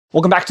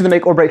Welcome back to the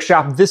Make or Break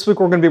Shop. This week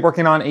we're going to be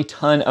working on a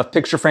ton of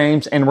picture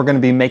frames and we're going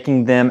to be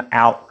making them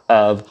out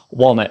of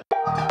walnut.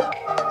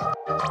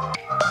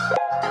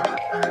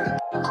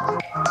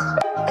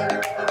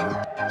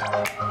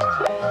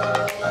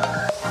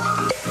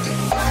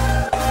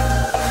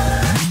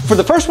 For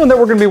the first one that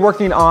we're going to be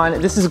working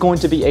on, this is going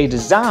to be a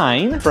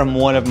design from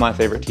one of my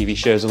favorite TV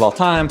shows of all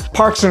time,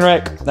 Parks and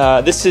Rec.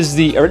 This is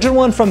the original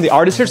one from the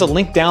artist. Here's a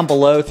link down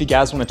below if you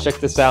guys want to check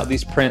this out.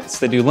 These prints,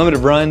 they do limited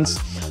runs.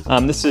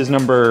 This is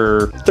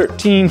number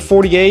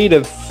 1348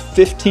 of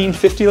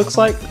 1550 looks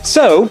like.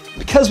 So,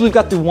 because we've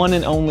got the one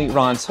and only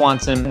Ron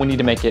Swanson, we need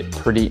to make it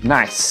pretty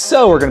nice.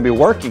 So we're going to be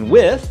working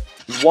with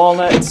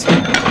walnuts.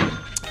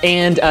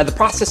 And the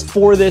process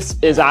for this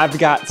is I've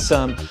got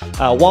some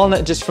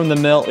walnut just from the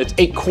mill. It's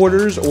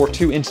 8/4 or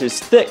 2 inches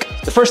thick.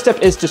 The first step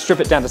is to strip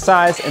it down to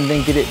size and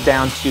then get it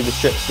down to the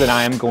strips that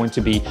I am going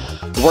to be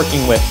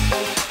working with.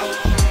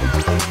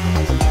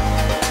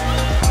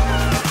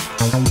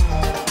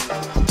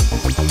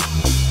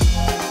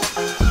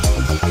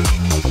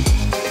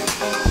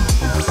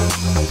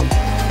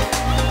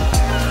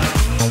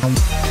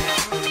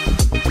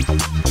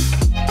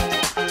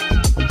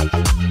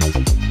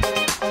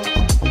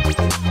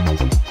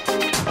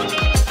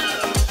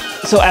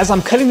 So as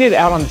I'm cutting it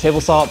out on the table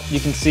saw, you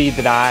can see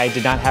that I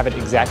did not have it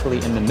exactly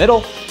in the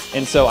middle.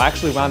 And so I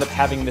actually wound up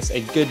having this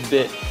a good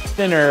bit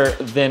thinner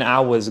than I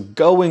was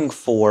going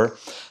for,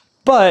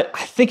 but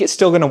I think it's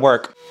still gonna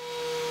work.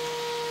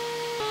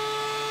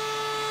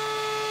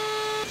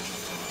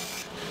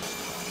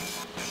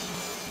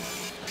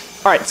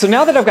 All right, so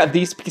now that I've got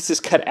these pieces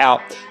cut out,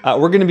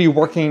 we're gonna be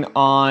working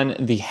on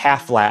the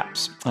half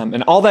laps.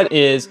 And all that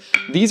is,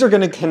 these are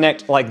gonna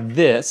connect like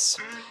this,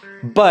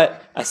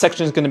 but a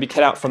section is going to be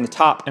cut out from the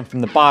top and from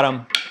the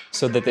bottom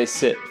so that they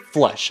sit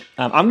flush.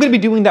 I'm going to be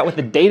doing that with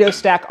a dado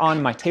stack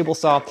on my table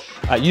saw.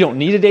 You don't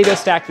need a dado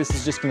stack. This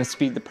is just going to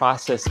speed the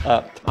process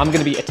up. I'm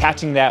going to be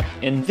attaching that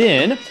and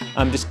then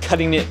I'm just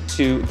cutting it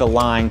to the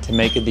line to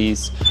make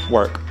these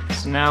work.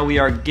 So now we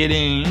are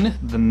getting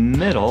the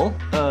middle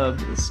of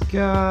this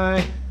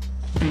guy.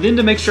 And then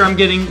to make sure I'm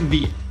getting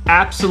the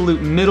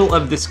absolute middle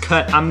of this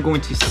cut, I'm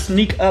going to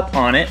sneak up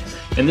on it.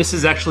 And this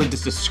is actually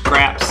just a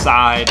scrap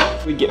side.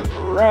 We get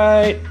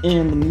right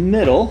in the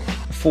middle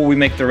before we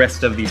make the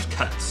rest of these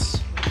cuts.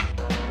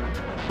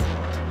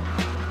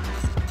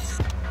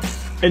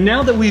 And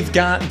now that we've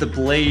got the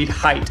blade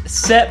height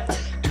set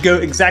to go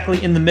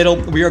exactly in the middle,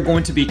 we are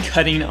going to be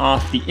cutting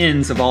off the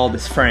ends of all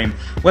this frame.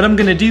 What I'm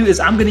gonna do is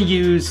I'm gonna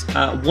use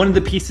one of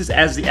the pieces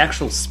as the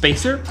actual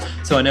spacer,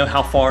 so I know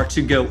how far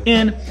to go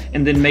in,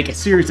 and then make a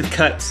series of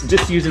cuts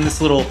just using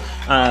this little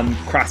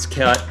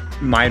cross-cut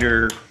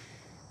miter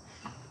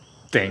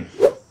thing.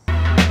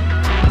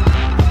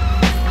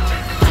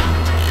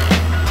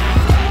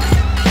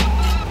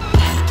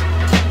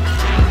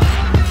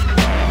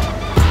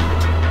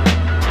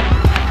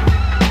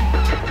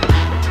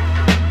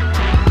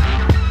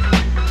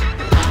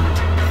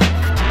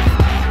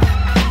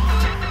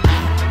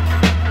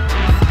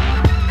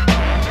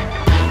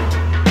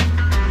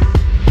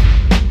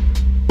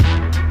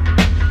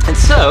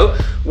 So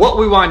what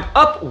we wind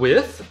up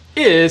with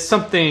is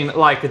something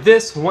like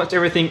this once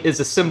everything is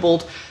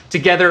assembled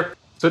together.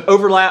 So it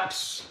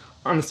overlaps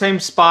on the same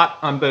spot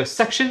on both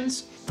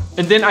sections.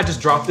 And then I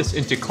just drop this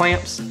into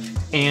clamps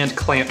and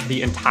clamp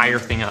the entire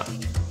thing up.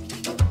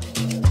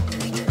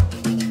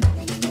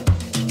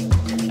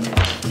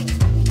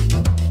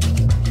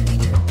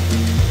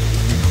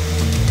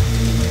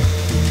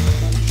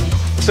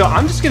 So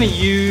I'm just gonna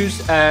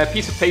use a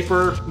piece of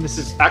paper. This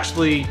is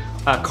actually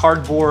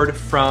cardboard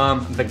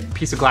from the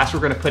piece of glass we're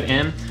gonna put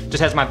in.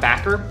 Just has my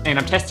backer, and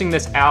I'm testing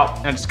this out,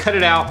 and I just cut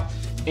it out,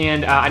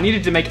 and I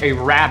needed to make a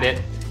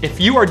rabbet. If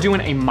you are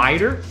doing a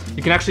miter,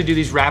 you can actually do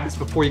these rabbets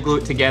before you glue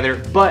it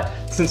together, but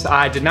since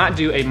I did not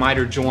do a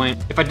miter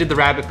joint, if I did the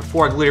rabbet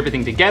before I glued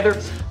everything together,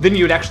 then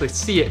you would actually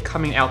see it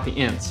coming out the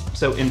ends.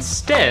 So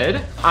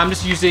instead, I'm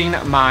just using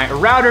my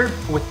router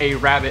with a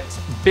rabbet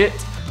bit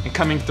and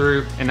coming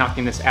through and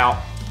knocking this out.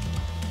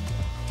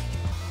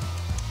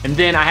 And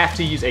then I have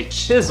to use a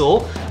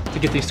chisel to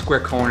get these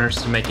square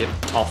corners to make it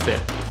all fit.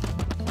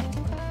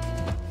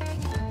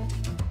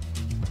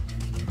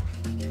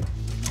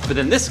 But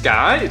then this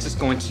guy is just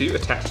going to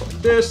attach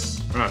like this,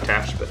 or not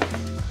attach, but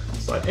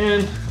slide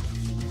in.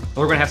 And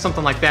we're gonna have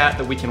something like that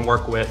that we can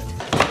work with.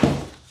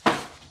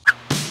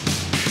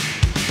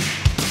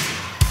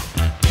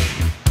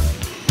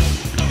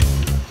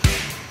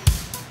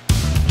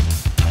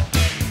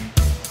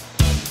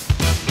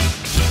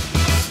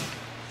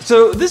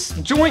 So this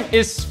joint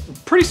is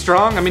pretty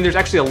strong. I mean, there's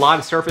actually a lot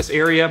of surface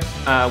area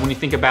when you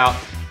think about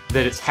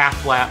that it's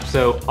half lap,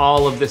 so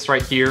all of this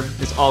right here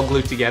is all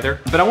glued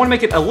together. But I wanna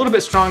make it a little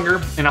bit stronger,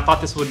 and I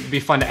thought this would be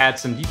fun to add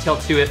some detail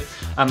to it.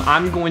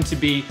 I'm going to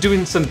be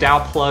doing some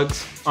dowel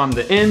plugs on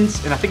the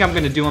ends, and I think I'm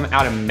gonna do them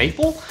out of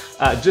maple,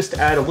 just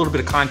to add a little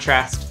bit of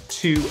contrast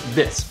to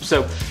this.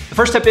 So the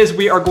first step is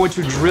we are going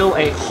to drill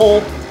a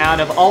hole out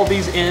of all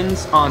these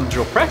ends on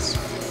drill press.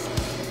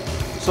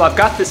 So I've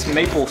got this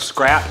maple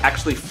scrap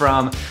actually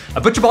from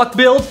a butcher block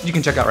build you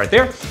can check out right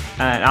there.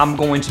 And I'm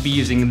going to be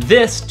using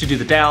this to do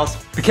the dowels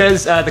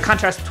because the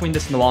contrast between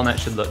this and the walnut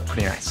should look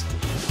pretty nice.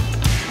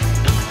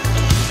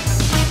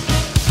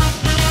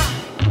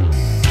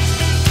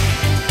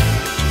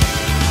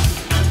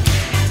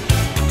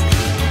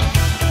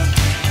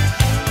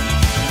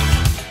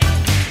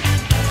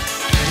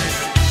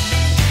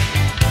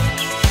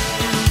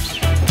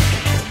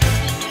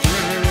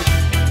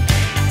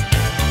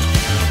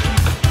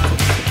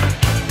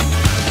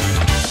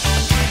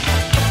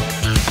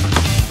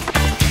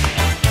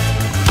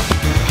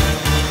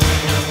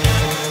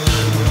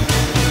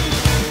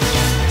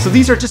 So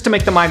these are just to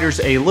make the miters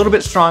a little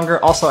bit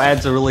stronger, also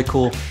adds a really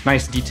cool,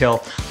 nice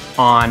detail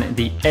on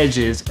the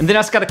edges. And then I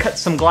just gotta cut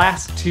some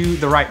glass to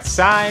the right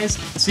size.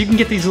 So you can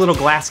get these little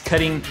glass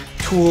cutting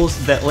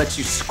tools that lets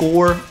you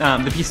score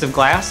the piece of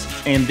glass,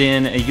 and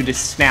then you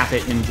just snap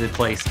it into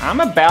place. I'm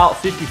about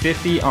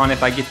 50-50 on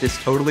if I get this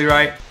totally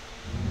right.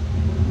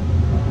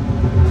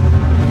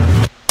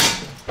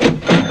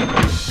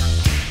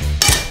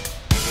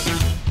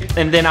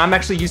 And then I'm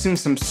actually using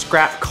some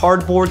scrap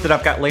cardboard that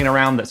I've got laying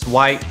around that's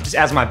white, just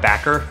as my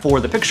backer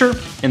for the picture.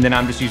 And then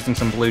I'm just using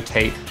some blue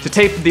tape to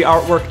tape the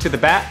artwork to the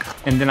back,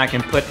 and then I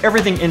can put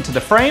everything into the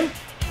frame.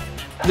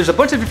 There's a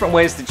bunch of different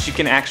ways that you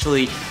can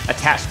actually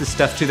attach this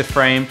stuff to the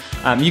frame.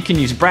 You can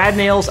use brad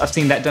nails, I've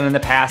seen that done in the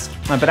past,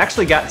 but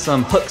actually got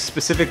some hooks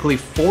specifically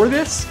for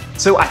this.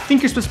 So I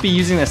think you're supposed to be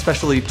using a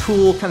specialty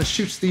tool, kind of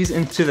shoots these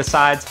into the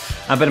sides,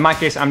 but in my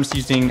case, I'm just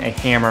using a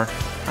hammer,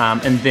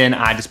 and then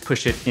I just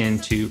push it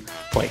into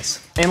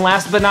place. And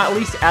last but not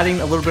least,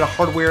 adding a little bit of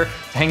hardware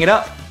to hang it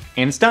up,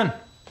 and it's done.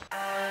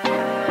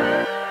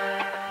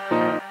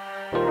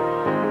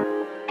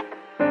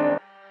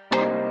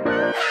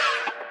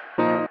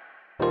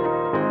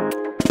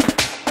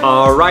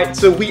 All right,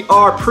 so we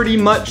are pretty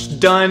much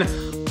done.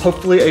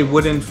 Hopefully a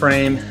wooden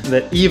frame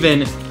that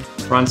even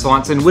Ron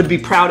Swanson would be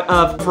proud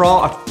of.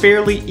 Overall, a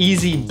fairly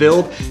easy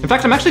build. In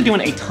fact, I'm actually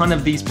doing a ton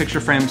of these picture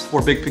frames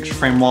for big picture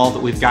frame wall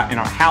that we've got in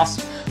our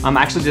house. I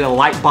actually did a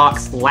light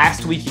box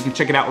last week. You can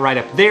check it out right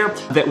up there.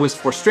 That was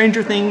for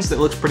Stranger Things. That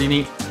looks pretty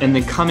neat. And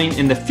then coming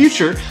in the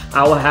future,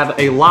 I will have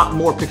a lot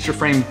more picture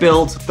frame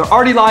builds. They're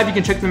already live. You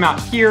can check them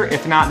out here.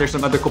 If not, there's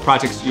some other cool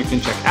projects you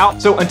can check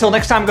out. So until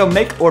next time, go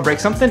make or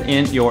break something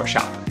in your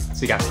shop.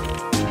 See you guys.